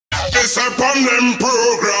Vegas upon them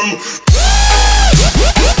program.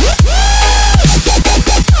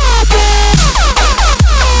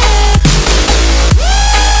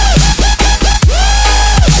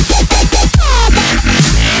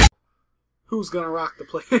 Who's gonna rock the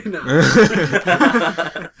play? No.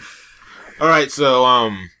 Alright,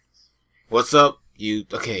 so, what's up?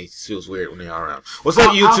 Okay, it feels weird when they are around. What's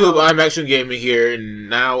up, YouTube? I'm Mackshun Gaming here,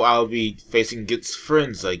 and now I'll be facing Git's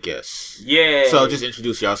friends, I guess. Yeah. So just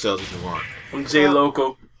introduce yourselves if you want. I'm J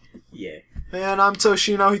Loco. Yeah. And I'm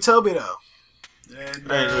Toshino Hitobito. And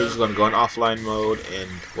we're just gonna go in offline mode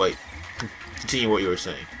and wait. Continue what you were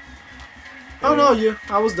saying. Oh no,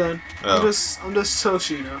 I was done. Oh. I'm just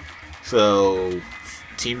Toshino. So,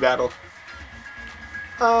 team battle.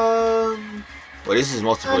 Well, this is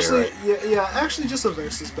multiplayer, actually, right? yeah, actually, just a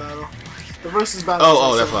versus battle. The versus battle.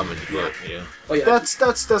 Oh, that's what I meant to do. Yeah. Oh yeah. That's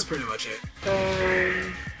pretty much it.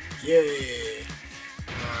 Yeah.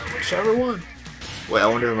 Whichever one. Wait, I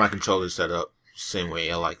wonder if my controller's set up same way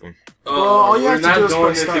I like them. Well, all you we're have to not do is doing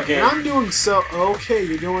press this start. again. And I'm doing so. Okay,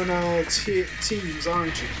 you're doing teams,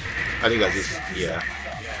 aren't you? I think I just Yeah.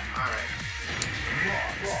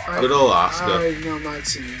 All right. Good old Oscar. I already know my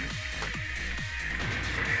team.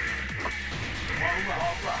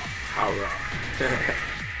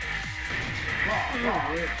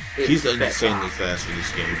 He's insanely fast for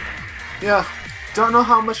this game. Yeah. Don't know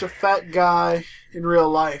how much a fat guy in real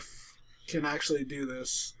life can actually do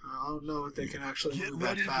this. I don't know if they can actually move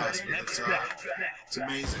that fast, but it's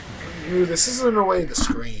amazing. Ooh, this isn't away the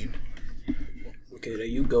screen. Okay, there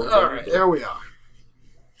you go. Alright, there we are.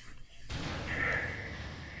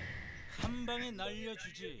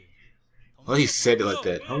 Oh, he said it like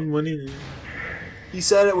that. How money? He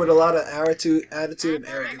said it with a lot of attitude and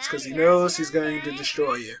arrogance because he knows he's going to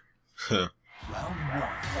destroy you. Huh.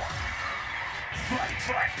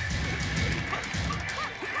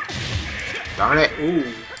 Darn it!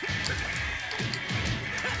 Ooh.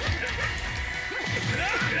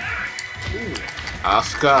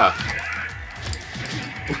 Oscar!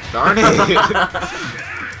 Darn it!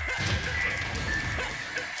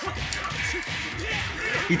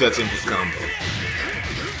 He does in his combo.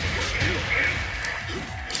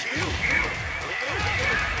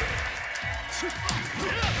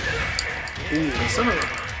 Ooh, some of them.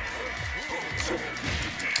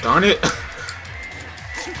 Darn it!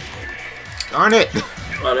 Darn it!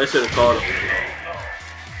 Oh, that should have called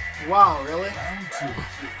him. Wow, really?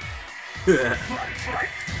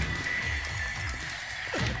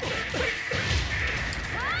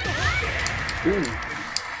 Ooh.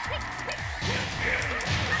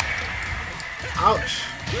 Ouch.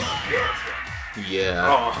 Yeah.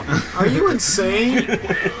 Oh. Are you insane?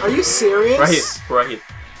 Are you serious? Right here.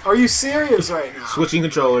 Are you serious right now? Switching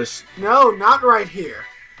controllers. No, not right here.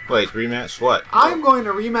 Wait, rematch? What? I'm going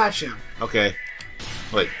to rematch him. Okay.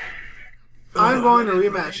 Wait. I'm going to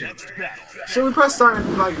rematch him. Should we press start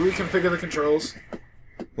and like reconfigure the controls?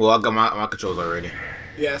 Well, I got my controls already.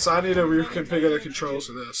 Yeah, so I need to reconfigure the controls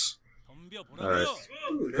for this. Alright.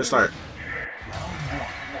 Let's start.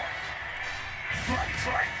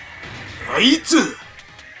 Fight!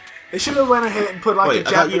 They should have went ahead and put like Wait, a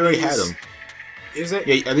I Japanese. thought you already had them. Is it?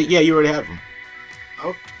 Yeah, I think you already have them.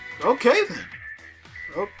 Oh, okay then.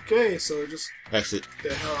 Okay, so just Exit.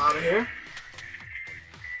 get the hell out of here.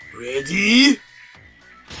 Ready?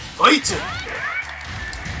 Fight!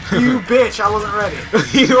 You bitch! I wasn't ready.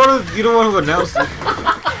 you don't want to announce it.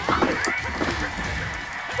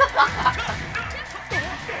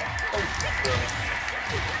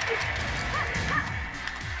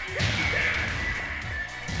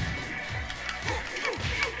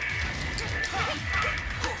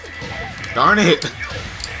 Darn it!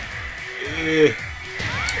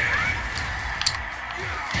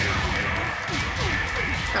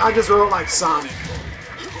 I just wrote like Sonic.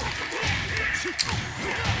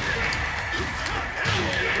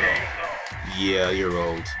 Yeah, you're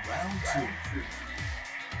old.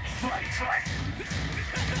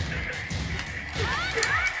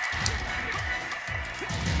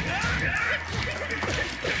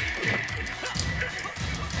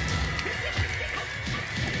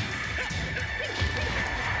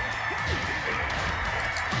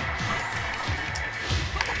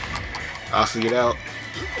 I'll see it out.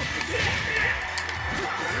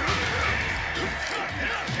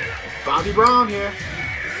 Bobby Brown here.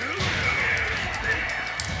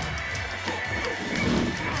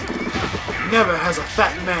 Never has a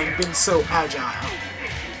fat man been so agile.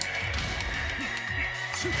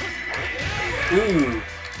 Ooh.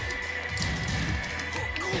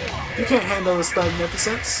 You can't handle this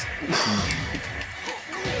magnificence.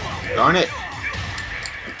 Darn it.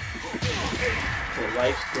 Oh,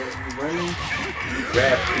 life's going to be running. You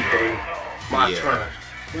grab people. My turn.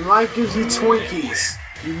 When life gives you Twinkies,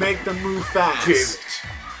 you make them move fast.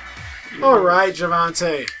 Alright,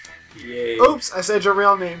 Javante. Yay. Oops, I said your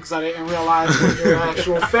real name because I didn't realize what your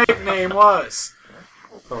actual fake name was.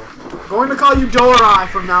 Oh. Going to call you Dorai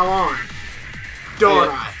from now on.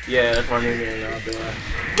 Dorai. Yeah, that's my new name now, Dorai.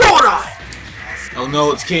 Dorai! Oh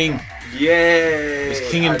no, it's King. Yay!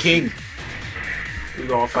 It's King and King. We're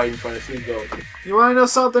gonna fight in front of Snoop Dogg. You want to know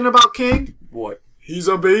something about King? What? He's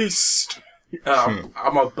a beast.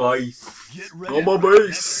 I'm a beast. I'm a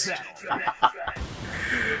beast.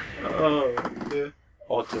 Oh, Yeah.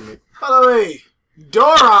 ultimate. By the way,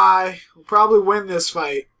 Dorai will probably win this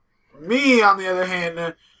fight. Me, on the other hand,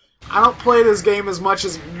 I don't play this game as much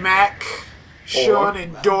as Mackshun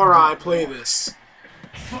and Dorai play this.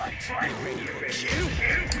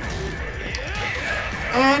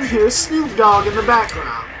 And here's Snoop Dogg in the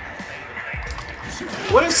background.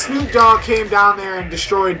 What if Snoop Dogg came down there and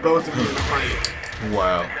destroyed both of you in the fight?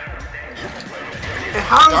 Wow. And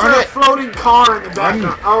how is Darn there a it. floating car in the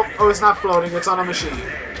background? Oh, it's not floating. It's on a machine.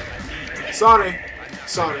 Sorry.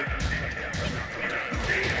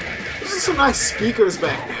 There's some nice speakers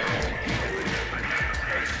back there.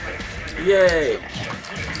 Yay!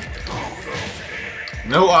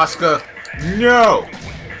 No, Oscar. No.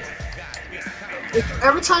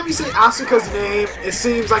 Every time you say Asuka's name, it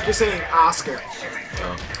seems like you're saying Oscar.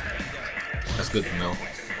 Oh. That's good to know.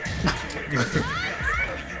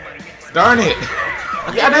 Darn it.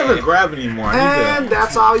 I never grab anymore. I need And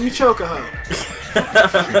that's all you choke a hoe.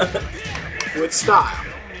 With style.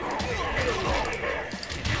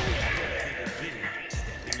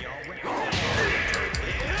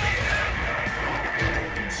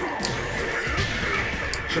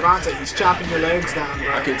 Shavante, he's chopping your legs down,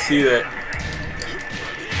 bro. I can see that.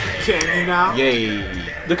 Can you now? Yay.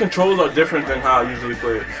 The controls are different than how I usually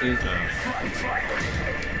play it. See?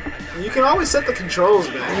 You can always set the controls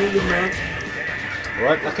back. Man.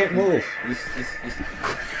 What? I can't move.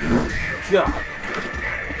 Yeah.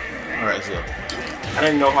 Alright, so. I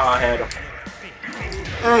didn't know how I had them.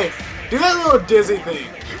 Hey, do that little dizzy thing.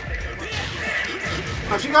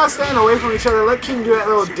 Now, if you guys stand away from each other, let King do that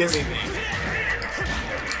little dizzy thing.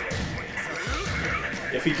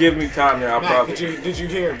 If you give me time, then I'll Matt, probably. did you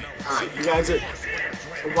hear me? Alright, you guys are...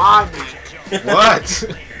 Why, man? What?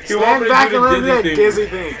 Stand back and let me do that dizzy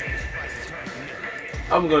thing.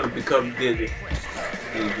 I'm gonna become dizzy.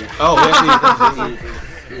 Oh,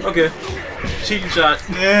 yeah. Okay. Cheating shot.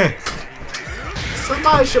 Yeah.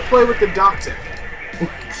 Somebody should play with the doctor.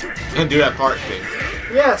 And do that part thing.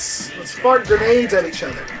 Yes, let's fart grenades at each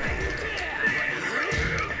other.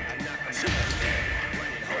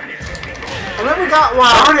 I never got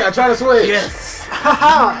why. Darn it, I tried to switch. Yes.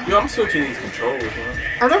 Haha. Yo, I'm switching these controls, man.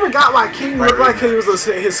 I never got why King looked like he was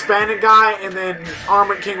a Hispanic guy and then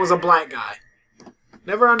Armored King was a black guy.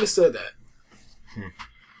 Never understood that.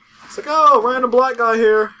 It's like, oh, random black guy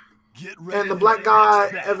here. And the black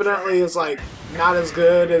guy evidently is like not as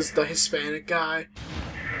good as the Hispanic guy.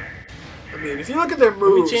 I mean, if you look at their Can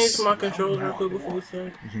moves... we change my controls real quick before we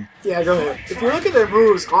start? Yeah, go ahead. If you look at their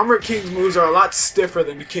moves, Armored King's moves are a lot stiffer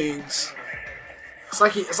than the King's.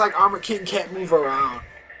 It's like Armored King can't move around.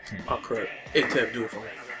 Oh crap. It tab do it for me.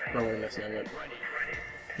 I'm not gonna mess that up.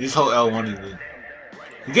 You just hold L1 and then...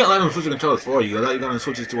 You can't let them switch the controls for you. You're gonna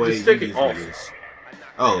switch it to where Just take you it off. use.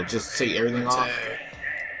 Oh, just take everything off?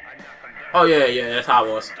 Oh yeah, that's how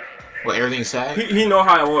it was. What, everything's sad? He know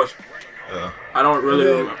how it was. I don't really And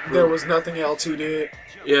then remember. there was nothing L2 did.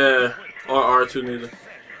 Yeah, or R2 neither.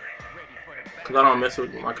 Cause I don't mess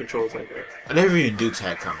with my controls like that. I never even do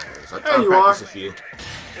tag combos. I There you practice are. a few.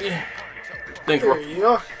 Yeah. Thank There you. you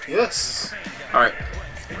are. Yes. Alright.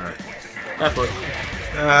 Alright. That's what.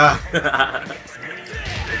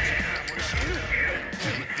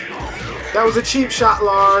 That was a cheap shot,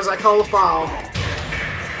 Lars. I call a foul.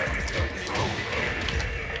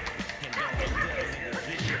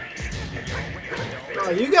 Oh,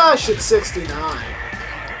 you guys should 69.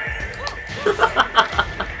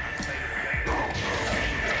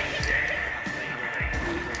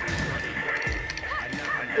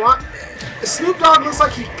 What? Snoop Dogg looks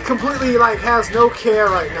like he completely has no care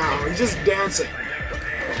right now. He's just dancing.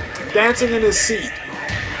 Dancing in his seat.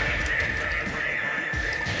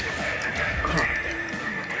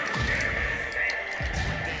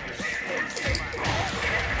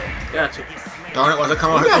 Gotcha. Darn it, why's it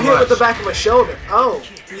come on He got so hit with the much? back of a shoulder. Oh,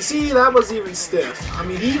 you see, that was even stiff. I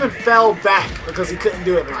mean, he even fell back because he couldn't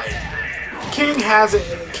do it right. King has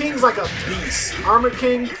it. King's like a beast. Armored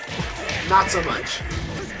King, not so much.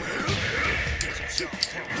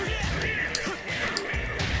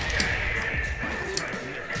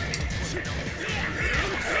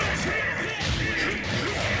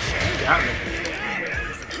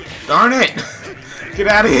 Darn it! Get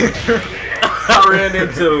out of here! I ran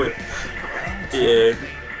into it. Yeah.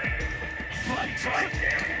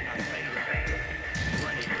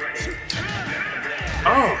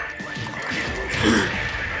 Oh.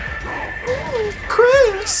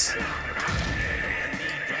 Chris!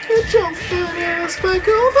 Get your fat ass back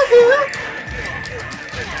over here!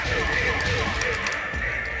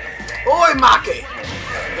 Oi, Maki!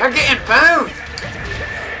 You're getting pounded!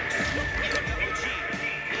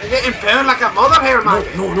 You're getting pounded like a mother here,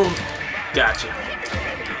 Maki! No. Gotcha.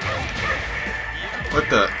 What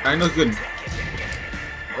the? I know good.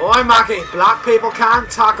 Oi, Maki! Black people can't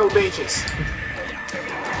tackle beaches.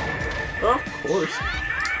 Of course.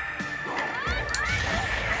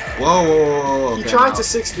 Whoa. He Okay, tried now. to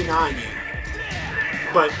 69 you,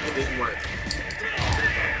 but it didn't work.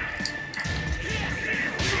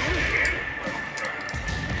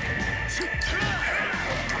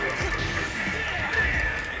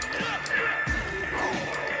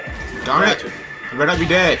 Darn it! You better not be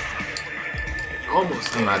dead.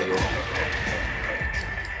 Almost. I'm out of here.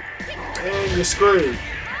 And you're screwed.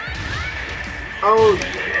 Oh,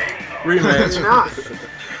 Rematch. you're not.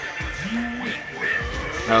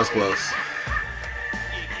 That was close.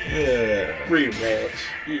 Yeah. Rematch.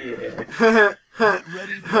 Yeah.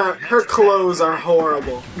 Her clothes are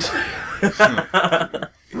horrible.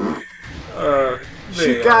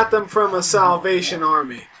 She got them from a Salvation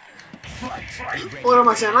Army. What am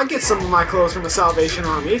I saying? I get some of my clothes from the Salvation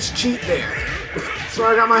Army. It's cheap there. That's where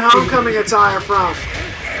I got my homecoming attire from.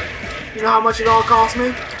 You know how much it all cost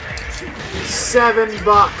me? $7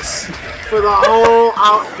 for the whole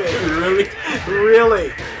outfit. Really?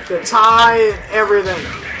 Really. The tie and everything.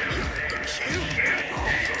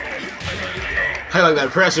 I like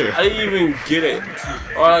that pressure. I didn't even get it.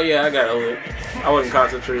 Oh yeah, I got it. I wasn't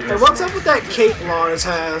concentrating. And what's up with that cape Lars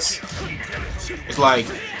has? It's like,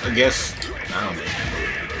 I guess, I don't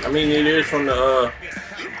know. I mean, it is from the.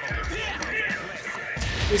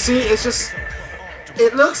 You see, it's just.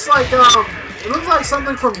 It looks like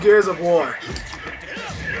something from Gears of War.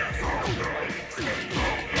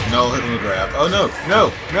 No, hit him the grab. Oh no.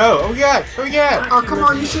 Oh yeah. Oh come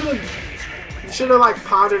on, you should have like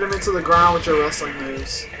pounded him into the ground with your wrestling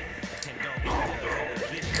moves.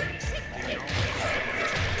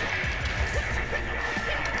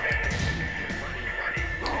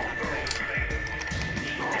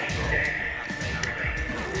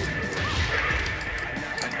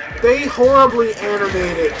 They horribly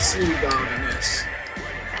animated Snoop Dogg in this.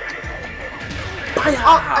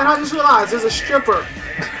 Oh, and I just realized there's a stripper.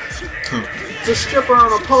 There's a stripper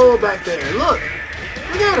on a pole back there. Look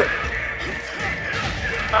at her.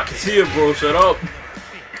 I can see it, bro. Shut up.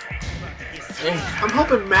 I'm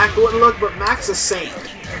hoping Mac wouldn't look, but Mac's a saint.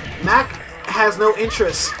 Mac has no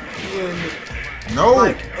interest in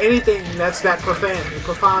like anything that's that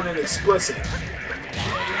profound and explicit.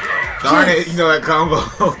 Darn it, you know that combo.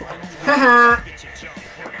 Haha.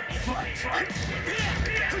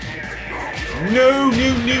 No.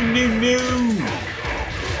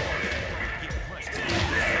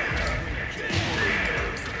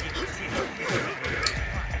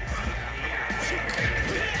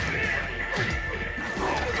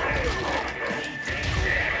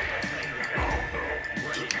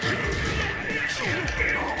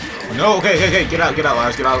 No, okay, get out,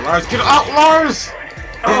 Lars, get out, Lars!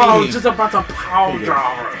 Oh, I was just about to power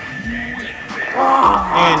driver.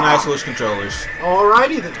 And nice switch controllers.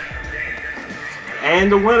 Alrighty then.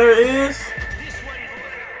 And the winner is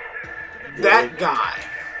That guy.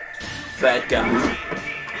 Fat guy.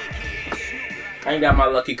 I ain't got my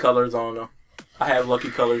lucky colors on though. I have lucky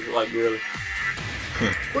colors like really.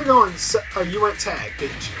 We're going. You went tag,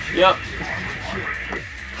 didn't you? Yep.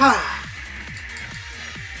 Ha.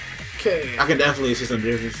 Okay. I can definitely see some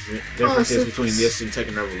differences between this and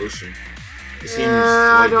Tekken Revolution. It seems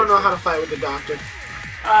I don't know different. how to fight with the doctor.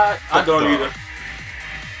 I don't either.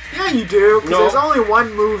 Yeah, you do, because No. there's only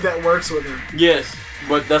one move that works with him. Yes,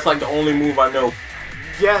 but that's like the only move I know.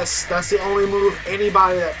 Yes, that's the only move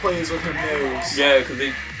anybody that plays with him knows. Yeah, because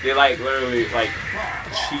they like literally like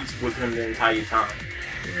cheats with him the entire time.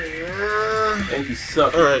 Yeah. And he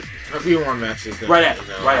sucks. Alright, a few more matches then. Right at.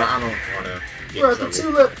 I don't want to get We're in at the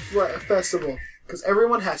trouble. Tulip Festival, because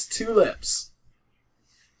everyone has two lips.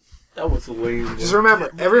 That was lame. Just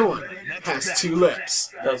remember, everyone has two lips.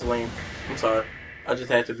 That was lame. I'm sorry. I just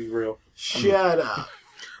had to be real. Shut up.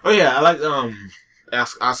 Oh yeah, I like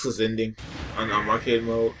Asuka's ending on arcade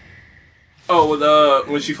mode. Oh, with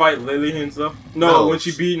when she fight Lily and stuff. No, when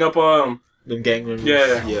she beating up Them gang members.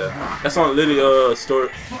 Yeah. Yeah. That's on Lily story.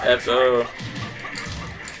 That's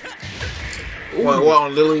What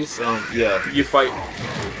on Lily's? Yeah. you fight.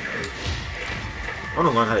 I want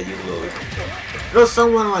to learn how to use those. You know,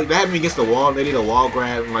 someone like that had me against the wall. They did a wall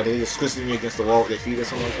grab, and like they just twisted me against the wall with their feet or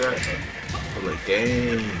something like that. I was like,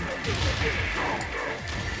 dang.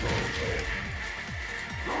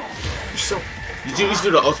 So You used to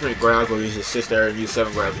do the ultimate grabs where you just sit there and use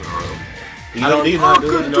 7 grabs in a row. I don't do you I not do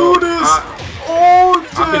could it? do this all day.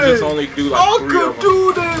 I could just only do like 3 I of could them.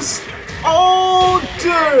 do this all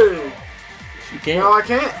day. You can't. No, I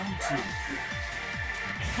can't.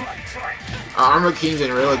 Armor Kings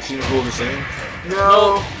and regular Kings rule the same?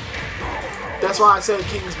 No. That's why I said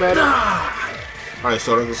King's better. Are they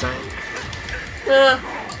sort of the same? Yeah.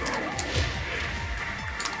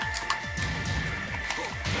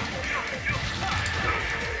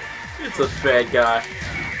 It's a fat guy.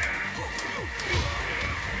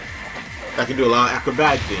 I can do a lot of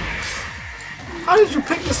acrobatic things. How did you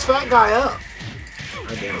pick this fat guy up?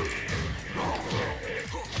 I don't.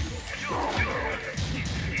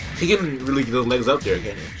 He can really get those legs up there,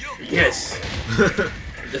 can't he? Yes.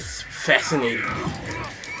 That's fascinating.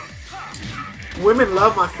 Women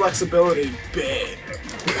love my flexibility in bed.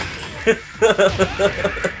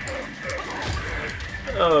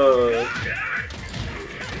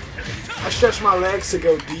 I stretch my legs to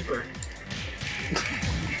go deeper.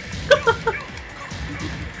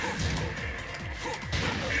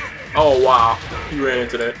 Oh wow, you ran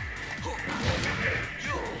into that.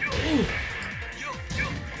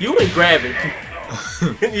 You ain't grabbing.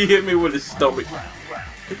 You hit me with his stomach.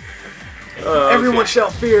 Everyone Okay. shall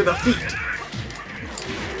fear the feet.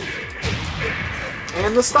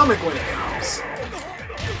 And the stomach when it comes.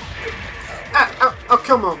 Oh,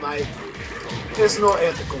 come on, Mike. It's not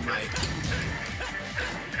ethical, Mike.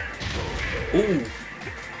 Ooh.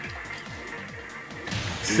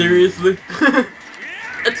 Seriously?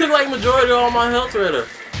 It took like majority of all my health right there.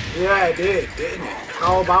 Yeah, it did, didn't it?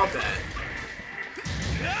 How about that?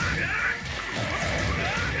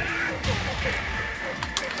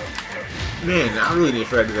 Man, I really didn't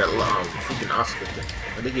figure out that freaking Oscar thing.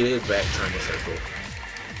 I think it is back turn the circle.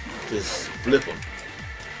 Just flip him.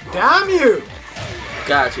 Damn you!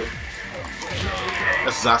 Gotcha.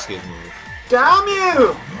 That's Sasuke's move. Damn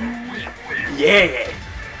you! Yeah.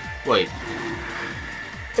 Wait,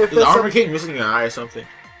 If is the it's Armor a, King missing an eye or something?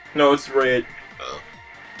 No, it's red. Oh.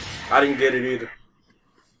 I didn't get it either.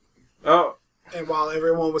 Oh. and while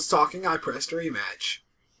everyone was talking, I pressed rematch.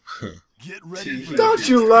 Get ready for Don't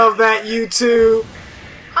you love that, you two?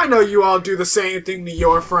 I know you all do the same thing to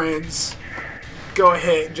your friends. Go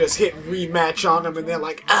ahead and just hit rematch on them, and they're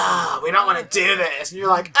like, "Oh, we don't want to do this," and you're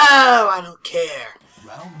like, "Oh, I don't care."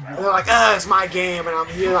 And they're like, "Oh, it's my game," and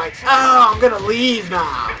you're like, "Oh, I'm gonna leave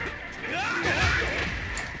now."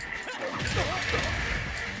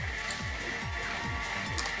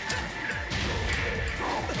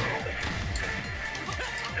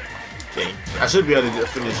 Okay, I should be able to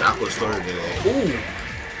finish Aqua's story today. Ooh.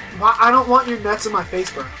 Why- I don't want your nuts in my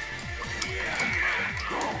face, bro.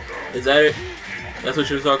 Is that it? That's what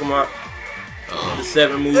you were talking about? The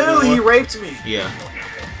 7 moves. Ew, in he one? raped me. Yeah.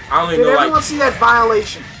 I only Did know everyone like see that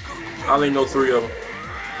violation? I only know 3 of them.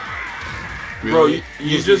 Really? Bro,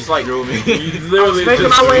 you just like drew me. you literally Making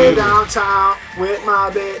just my way threw me. downtown with my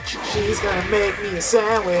bitch. She's gonna make me a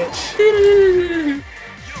sandwich.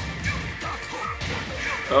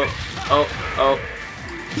 Oh.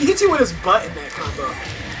 He hits you with his butt in that combo.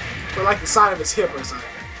 Or like the side of his hip or something.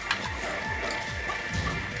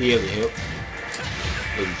 He has a hip.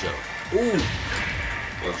 Little joke. Ooh.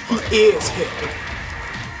 That's He funny. is hip.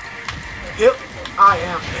 Hip, I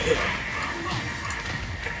am hip.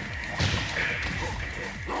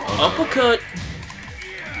 Uppercut.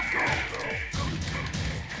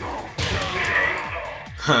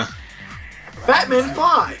 Huh. Fat men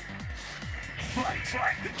fly.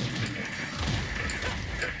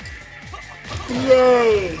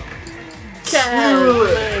 Yay!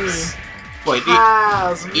 Skrillex. Wait,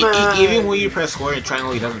 Has even when you press square and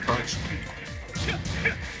triangle, he doesn't punch.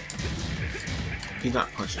 He's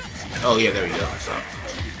not punching. Oh yeah, there we go. Stop.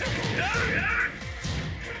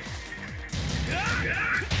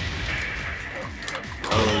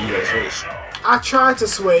 Oh, you gotta switch. I tried to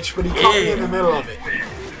switch, but he caught me in the middle of it.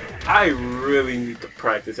 I really need to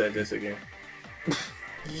practice at this again.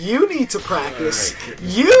 You need to practice.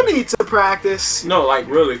 You need to practice. No, like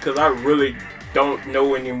really, because I really don't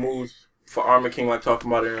know any moves for Armor King like talking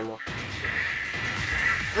about it anymore.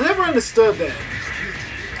 I never understood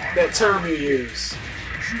that term you use.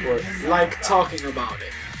 What? Like talking about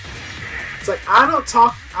it. It's like I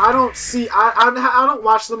don't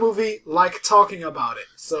watch the movie like talking about it.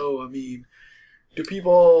 So I mean, Do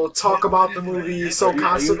people talk about the movie so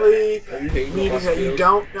constantly, meaning that you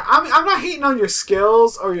don't? I'm not hating on your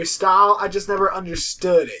skills or your style. I just never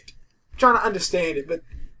understood it. I'm trying to understand it, but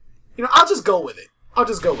you know, I'll just go with it.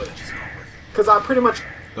 Because I pretty much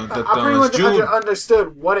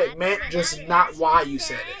understood what it meant, just not why you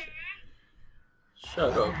said it.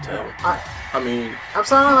 Shut up, Tim. I'm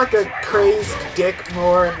sounding like a crazed dick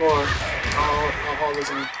more and more all the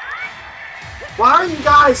time. Why are you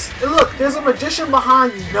guys... Look, there's a magician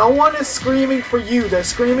behind you. No one is screaming for you. They're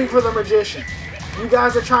screaming for the magician. You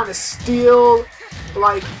guys are trying to steal,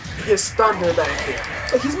 like, his thunder back here.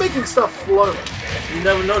 Like, he's making stuff float. You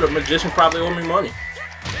never know. The magician probably owed me money.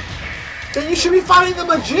 Then you should be fighting the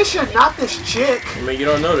magician, not this chick. I mean, you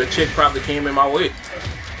don't know. The chick probably came in my way.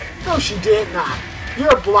 No, she did not.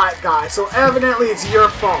 You're a black guy, so evidently it's your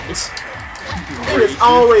fault. It is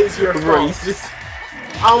always your fault. Racist.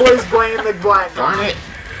 Always blame the black guy. Darn it.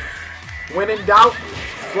 When in doubt,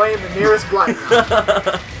 blame the nearest black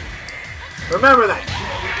guy. Remember that.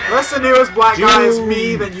 Unless the nearest black guy is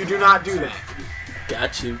me, then you do not do that.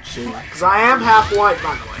 Got you, June. Because I am half white,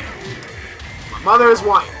 by the way. My mother is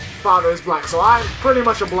white, father is black, so I'm pretty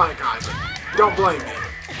much a black guy, but don't blame me.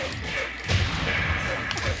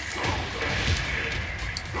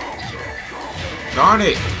 Darn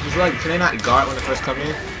it. It's like, can they not guard when they first come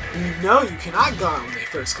in? No, you cannot guard when they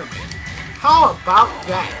first come in. How about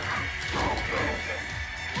that?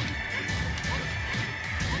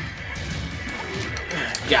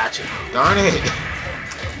 Gotcha. Darn it.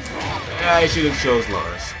 Yeah, I should have chose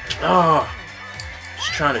Lars. Oh.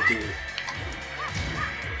 Just trying to do it.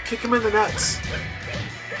 Kick him in the nuts.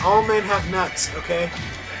 All men have nuts, okay?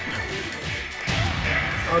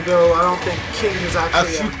 Although I don't think King is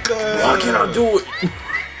actually Why can't I do it?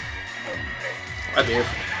 I did.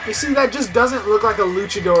 You see, that just doesn't look like a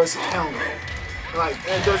luchador's helmet. Like,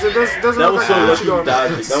 it doesn't That look was like a so luchador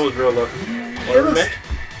lucky. mask. That was real lucky. It looks,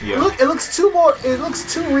 Yeah. look, it looks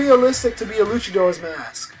too realistic to be a luchador's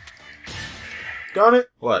mask. Darn it.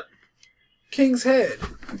 What? King's head.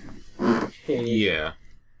 Yeah.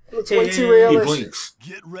 It looks way too He realistic. blinks.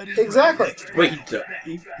 Get ready. Exactly. Wait,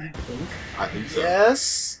 I think so.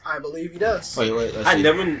 Yes, I believe he does. Wait, let's see. I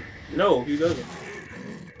never... No, he doesn't.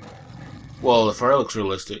 Well, the fur looks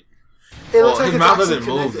realistic. It looks like his it's mouth actually doesn't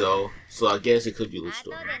move, connected. though, so I guess it could be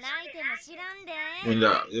luchador. I mean,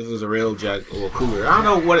 this is a real cougar. I don't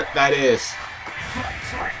know what that is.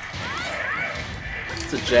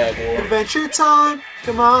 It's a jaguar. Adventure time!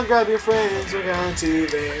 Come on, grab your friends. We're going to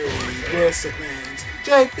very distant lands.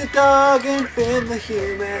 Jake the dog and Finn the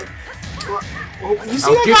human. You see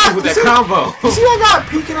I'll get that guy? you with that combo. You see that guy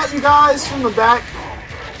peeking at you guys from the back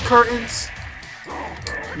curtains?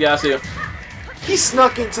 Yeah, I see him. He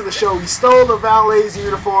snuck into the show. He stole the valet's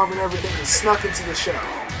uniform and everything and snuck into the show.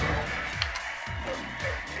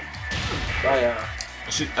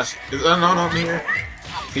 Is Unknown on here?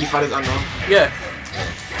 Can you fight as Unknown? Yeah.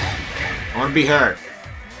 I want to be her.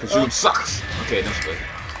 Because you sucks. Okay, that's good.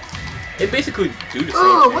 They basically do the same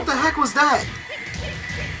Ugh, thing. what the heck was that?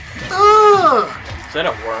 Ugh! Is that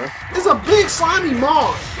a worm? It's a big slimy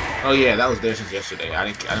moth. Oh yeah, that was there since yesterday.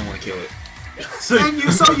 I didn't want to kill it. And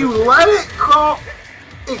you let it crawl.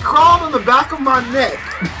 It crawled on the back of my neck.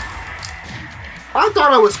 I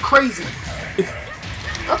thought I was crazy.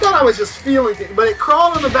 I thought I was just feeling it, but it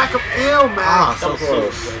crawled on the back of Mac. Ah, so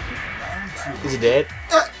close. Is he dead?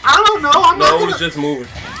 I don't know. I'm No, not it gonna. was just moving.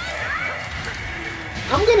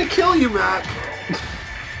 I'm gonna kill you, Mac.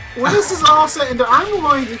 When this is all said and done, I'm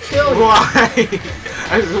going to kill you. Why?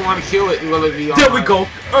 I just want to kill it. Will it be on? There we go.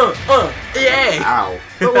 Yeah. Ow.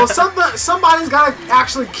 But, well, somebody's got to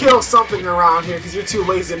actually kill something around here because you're too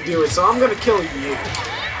lazy to do it. So I'm gonna kill you.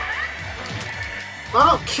 If I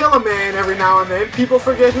don't kill a man every now and then, people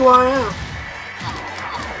forget who I am.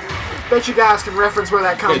 Bet you guys can reference where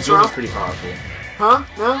that comes June from. is pretty powerful. Huh?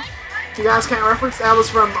 No? You guys can't reference? That was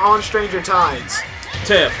from On Stranger Tides.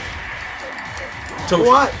 Tiff. Told you.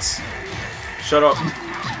 What? Shut up.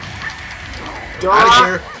 Dora? Outta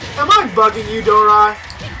here. Am I bugging you, Dora?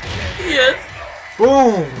 Yes.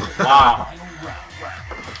 Boom. Wow.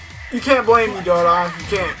 You can't blame me, Dora. You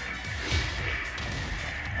can't.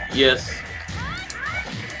 Yes.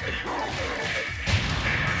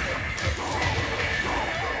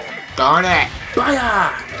 Darn it.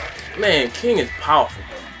 Baya! Man, King is powerful.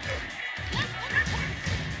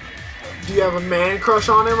 Do you have a man crush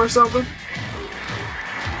on him or something?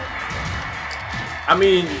 I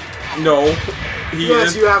mean, no.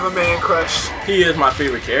 Yes, you have a man crush. He is my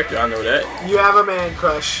favorite character, I know that. You have a man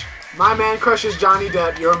crush. My man crush is Johnny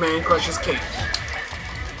Depp. Your man crush is King.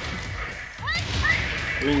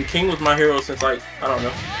 I mean, King was my hero since, like, I don't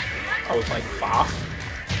know. I was like 5.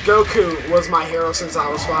 Goku was my hero since I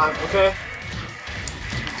was 5, okay?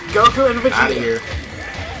 Goku and Vegeta. Out of here.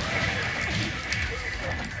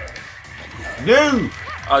 No!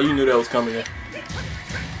 Oh, you knew that was coming in.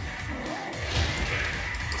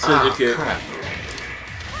 Scissor kick. Crap.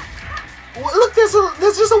 Look, there's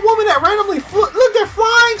just a woman that randomly look, they're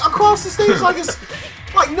flying across the stage like it's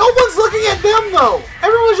like no one's looking at them though.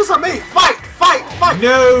 Everyone's just like, hey, fight, fight, fight.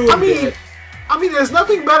 No! I mean, there's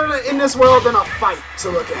nothing better in this world than a fight to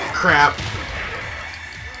look at. Crap.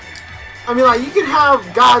 I mean, like you can have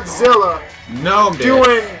Godzilla No, I'm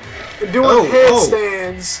dead. doing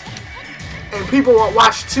headstands, and people will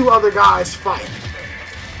watch 2 other guys fight.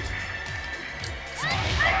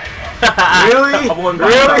 Really? I won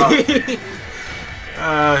Really?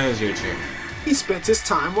 Here's your turn. He spent his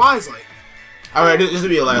time wisely. Alright, this will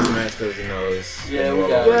be your last match because, you know, it's... Yeah, we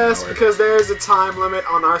got it. Yes, because there's a time limit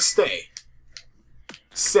on our stay.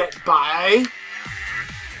 Set by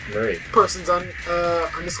Great. persons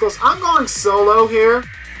undisclosed. I'm going solo here,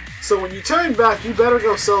 so when you turn back, you better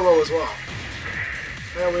go solo as well.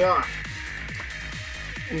 There we are.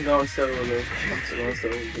 I'm going solo.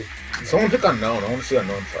 Someone pick Unknown. I want to see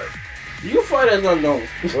Unknown fight. You can fight as Unknown.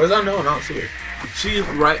 Where's Unknown? I don't see her. She's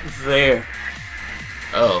right there.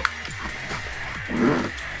 Oh.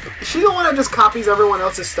 Is she the one that just copies everyone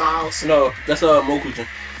else's styles? No, that's Mokujin.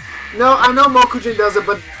 No, I know Mokujin does it,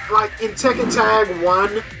 but like in Tekken Tag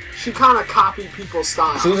 1, she kind of copied people's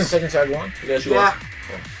styles. She was in Tekken Tag 1? Yeah, she Yeah.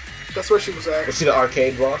 That's where she was at. Was she the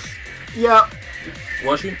arcade boss? Yep. was.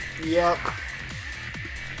 Was she? Yep.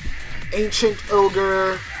 Ancient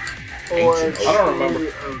Ogre. Or Ancient True I don't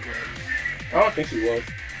remember. Ogre. I don't think she was.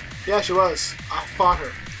 Yeah, she was. I fought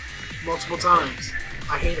her multiple times.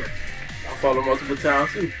 I hate her. I fought her multiple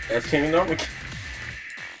times too. As King of Norman.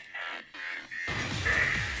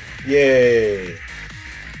 Yay.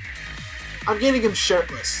 I'm getting him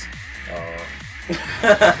shirtless.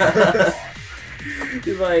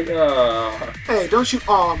 He's like, Hey, don't you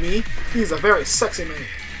awe me. He's a very sexy man.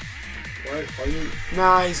 what? Are you?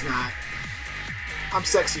 Nah, he's not. I'm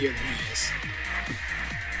sexier than he is.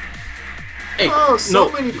 Hey, Oh, so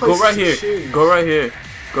no, many go places right to here. choose. Go right here.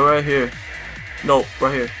 Go right here. No,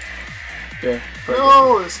 right here. Yeah. Right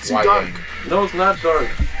No, it's too Why dark. ain't? there. No, it's not dark.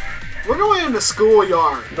 We're going in the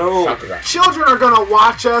schoolyard. No, Sakura. Children are gonna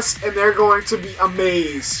watch us and they're going to be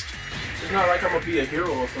amazed. it's not like I'm gonna be a hero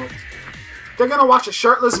or something. They're gonna watch a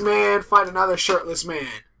shirtless man fight another shirtless man.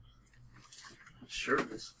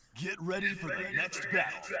 Shirtless. Get ready for the next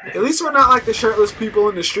battle. At least we're not like the shirtless people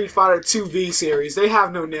in the Street Fighter 2V series. They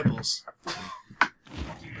have no nipples.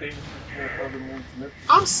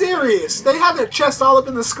 I'm serious. They have their chest all up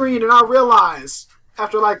in the screen, and I realize,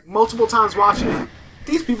 after like multiple times watching it,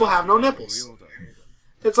 these people have no nipples.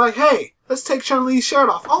 It's like, hey, let's take Chun-Li's shirt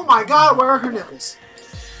off. Oh my god, where are her nipples?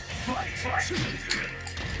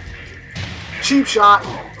 Cheap shot.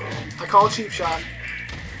 I call it cheap shot.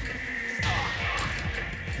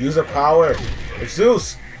 Use the power. It's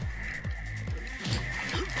Zeus.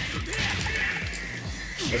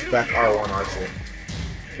 Let's back R1,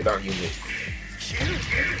 R2. We don't use it.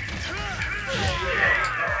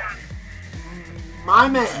 My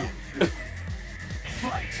man.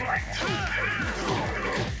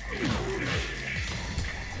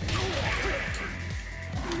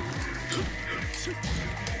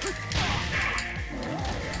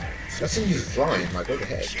 That thing is flying. Like, what the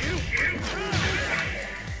heck?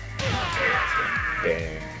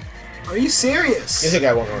 Damn. Are you serious? Guess I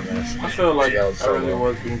got one more match. I feel like Yeah, I it was so really low.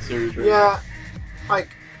 was being serious. Right Yeah. Like,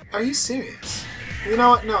 are you serious? You know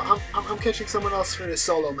what? No, I'm catching someone else for this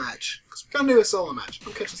solo match. Because we're going to do a solo match.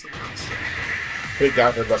 I'm catching someone else. Pick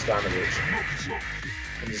Dr. Bustanovich.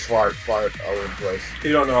 And just fart all over the place.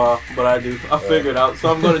 You don't know how, but I do. I figured out.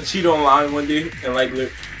 So I'm gonna cheat online one day and like,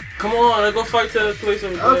 come on, let's go fight to the place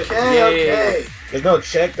over there. Okay, okay. There's no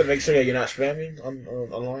check to make sure that you're not spamming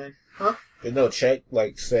online? Huh? There's no check,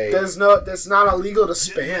 like, say... That's not illegal to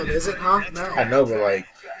spam, is it, huh? I No. know, but, like...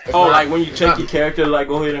 it's Oh, not- like when you check not- your character, like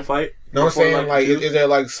go ahead and fight. No, I'm Before, saying, like, shoot? is there,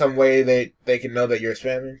 like, some way they can know that you're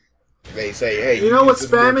spamming? They say, hey... You know what used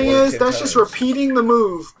this move spamming more than is? 10 That's just times. repeating the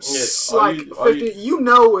move. Yeah, Like, are you- 50, you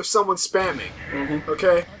know if someone's spamming, Mhm.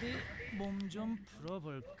 okay?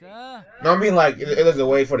 No, I mean, like, there's a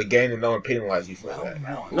way for the game to know and penalize you for that.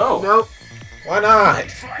 No, Nope, Why not?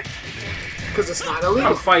 because it's not I'm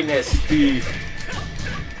illegal. fighting that Steve.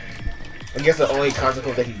 I guess the only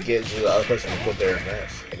consequence they can get is the other person to put their match,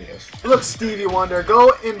 I guess. Look, Stevie Wonder,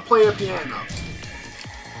 go and play a piano.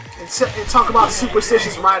 And talk about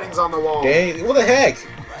superstitious writings on the wall. Dang, what the heck?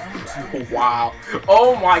 Wow.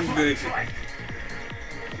 Oh my goodness.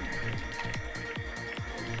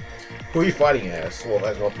 Who are you fighting as? Well,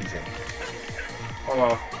 as Mokugen. Hold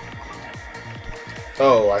on.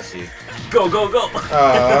 Oh, I see. Go, go, go!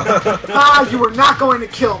 Ah, you were not going to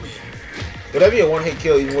kill me. Would that be a one-hit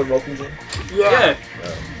kill even with Mokugen? Yeah.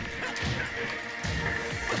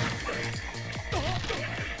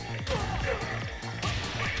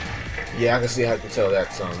 Yeah, I can see how I can tell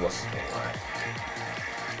that song was.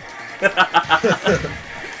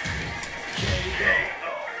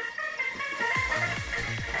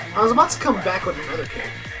 I was about to come back with another kick.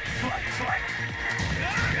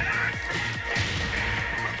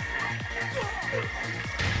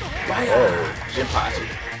 Oh. Jinpachi.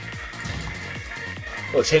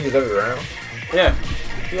 Oh, it changes every round? Yeah.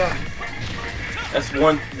 Yeah. That's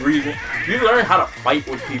one reason. You learn how to fight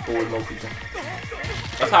with people with Mokugen.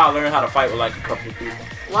 That's how I learned how to fight with like a couple of people.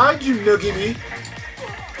 Why'd you noogie me?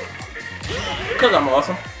 Because I'm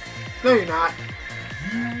awesome. No, you're not.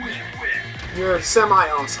 You're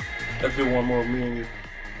semi-awesome. Let's do one more, me and you.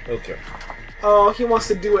 Okay. Oh, he wants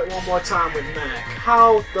to do it one more time with Mac.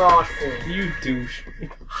 How thoughtful. You douche.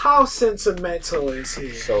 How sentimental is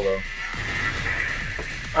he? Solo.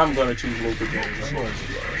 I'm gonna choose Mokugen.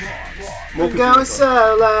 I'm going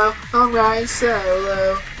solo. I'm riding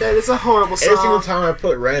solo. That is a horrible song. Every single time I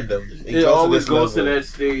put random, It always goes to that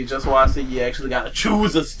stage. That's why I say you actually gotta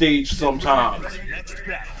choose a stage sometimes.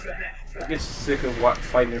 I get sick of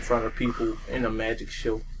fighting in front of people in a magic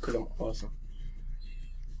show because I'm awesome.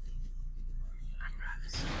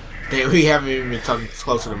 Damn, we haven't even been talking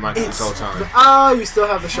close to the mic this whole time. Oh, you still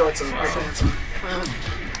have the shorts on. The pants on.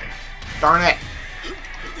 Darn it!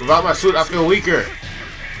 Without my suit, I feel weaker.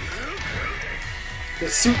 The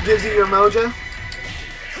suit gives you your mojo?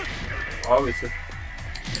 Obviously.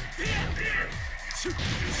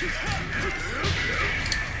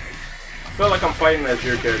 I feel like I'm fighting as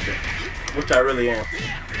your character, which I really am.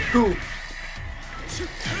 Who?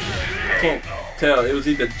 I can't tell. It was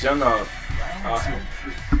either Jun or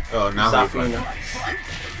Oh, now Safina.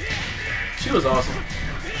 She was awesome.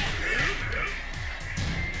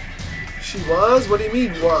 She was? What do you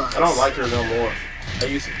mean was? I don't like her no more. I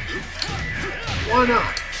used to. Why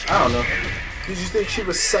not? I don't know. Did you think she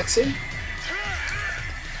was sexy?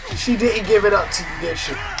 She didn't give it up to you, did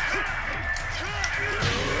she?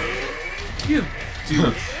 You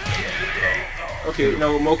dude. Okay,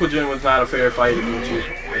 no, Mokugen was not a fair fight against you.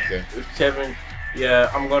 Okay. With Kevin,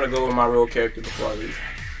 yeah, I'm gonna go with my real character before I leave.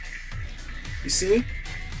 You see?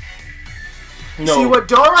 No. See, what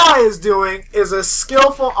Dorai is doing is a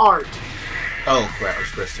skillful art. Oh crap! I was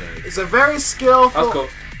pressing it. It's a very skillful. Let's go.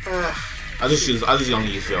 I just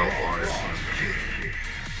only use yellow artists.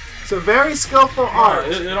 It's a very skillful art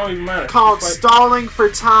It don't even matter. called Fight. stalling for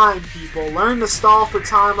time. People learn to stall for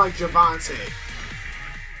time like Javante.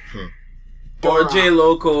 Or J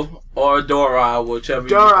Local or Dorai, whichever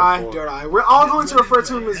you Dorai, prefer. Dorai. We're all going to refer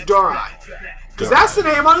to him as Dorai. Because that's the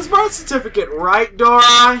name on his birth certificate, right,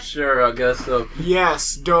 Dorai? Sure, I guess so.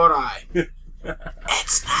 Yes, Dorai.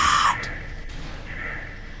 It's not.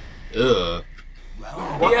 Ugh.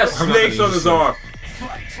 He has I'm not snakes gonna on use his some. arm.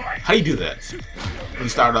 How you do that? You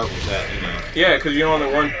start out with that, you know. Yeah, because you're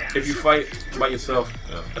only one. If you fight by yourself,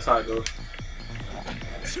 that's how it goes.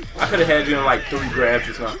 I could have had you in like 3 grabs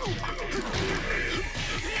just now.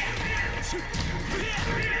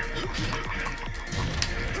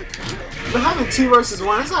 But having 2 versus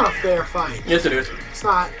 1, it's not a fair fight. Yes, it is. It's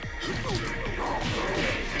not.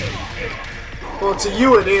 Well, to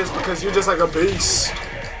you it is because you're just like a beast.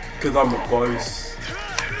 Because I'm a boss.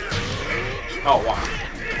 Oh, wow.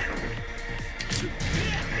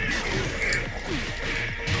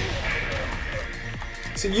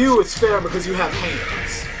 To you it's fair because you have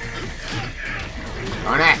hands.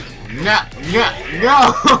 Darn it!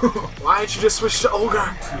 No! Why didn't you just switch to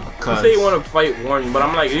Ogre? You say you want to fight one, but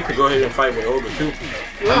I'm like, you could go ahead and fight with Ogre too.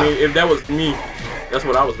 Yeah. I mean, if that was me, that's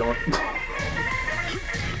what I was doing.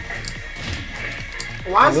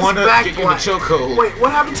 Why is his wanna back get in the black? chokehold. Wait,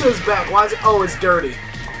 what happened to his back? Why is it? Oh, it's dirty.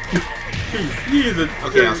 He's a.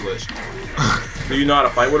 Okay, I'll switch. Do you know how to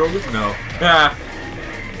fight with Ogre? No. Ah.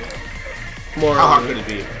 More. How hard could it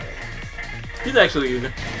be? He's actually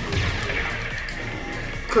easy.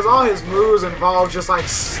 Because all his moves involve just like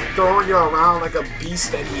throwing you around like a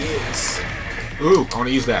beast that he is. Ooh, I want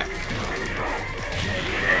to use that.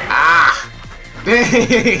 Ah!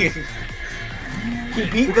 Dang! He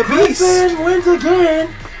beat the beast. Wins again.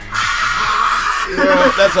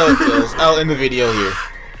 Well, that's how it feels. I'll end the video here.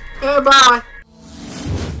 Hey, bye.